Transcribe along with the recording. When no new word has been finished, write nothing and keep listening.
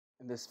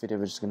This video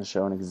we're just going to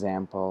show an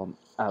example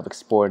of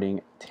exporting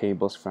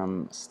tables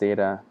from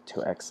STATA to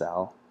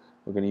Excel.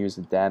 We're going to use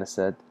the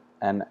dataset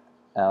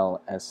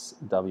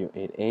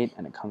NLSW88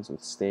 and it comes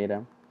with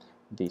STATA.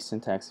 The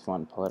syntax, if you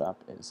want to pull it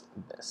up, is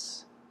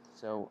this.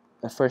 So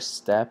the first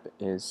step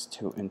is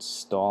to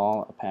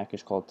install a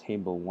package called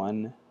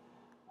table1.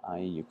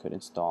 You could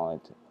install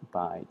it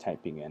by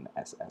typing in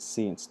ssc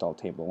install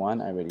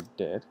table1. I already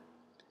did.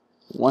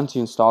 Once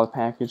you install the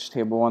package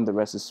table1, the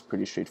rest is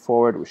pretty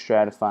straightforward. We're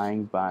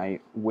stratifying by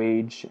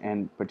wage,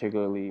 and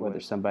particularly whether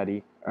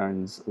somebody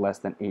earns less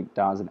than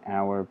 $8 an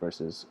hour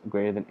versus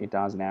greater than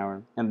 $8 an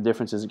hour. And the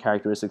differences and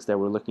characteristics that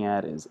we're looking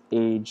at is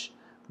age,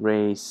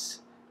 race,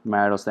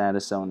 marital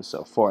status, so on and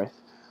so forth.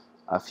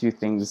 A few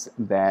things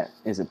that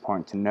is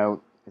important to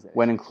note is that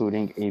when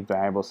including a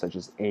variable such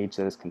as age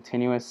that is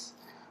continuous,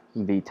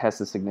 the test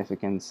of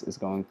significance is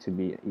going to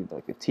be either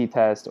like a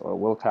t-test or a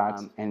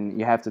Wilcox, and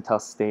you have to tell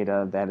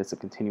STATA that it's a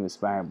continuous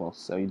variable.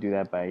 So you do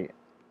that by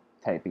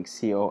typing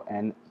cont,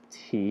 and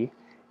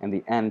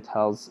the n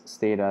tells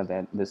STATA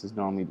that this is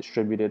normally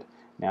distributed.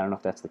 Now I don't know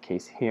if that's the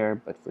case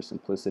here, but for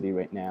simplicity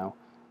right now,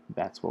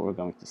 that's what we're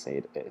going to say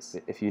it is.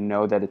 If you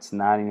know that it's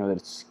not, you know that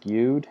it's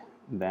skewed,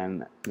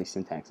 then the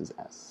syntax is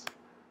S.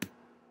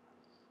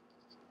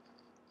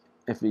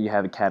 If you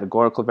have a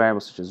categorical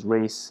variable such as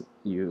race,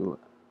 you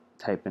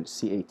type in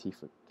cate,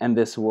 and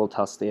this will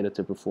tell STATA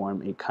to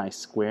perform a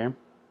chi-square.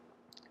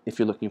 If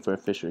you're looking for a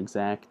Fisher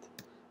exact,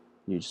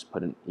 you just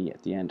put an E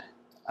at the end.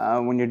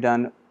 When you're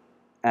done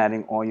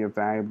adding all your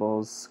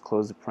variables,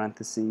 close the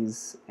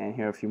parentheses, and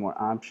here are a few more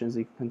options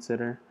you can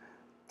consider.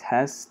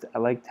 Test, I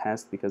like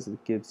test because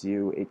it gives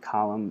you a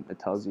column that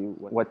tells you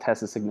what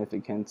test of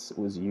significance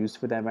was used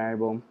for that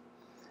variable.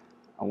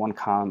 One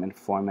column and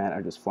format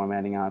are just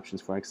formatting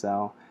options for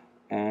Excel,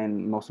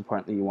 and most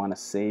importantly, you want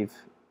to save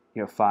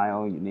your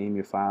file. You name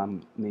your file.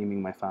 I'm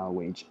naming my file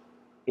wage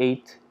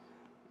 8,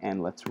 and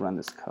let's run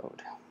this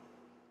code.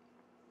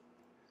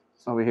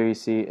 Over here you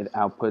see it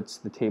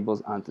outputs the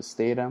tables onto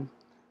STATA.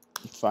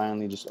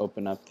 Finally, just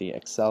open up the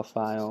Excel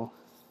file,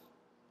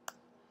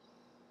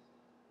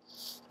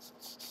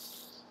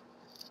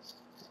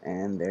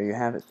 and there you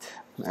have it.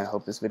 I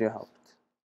hope this video helped.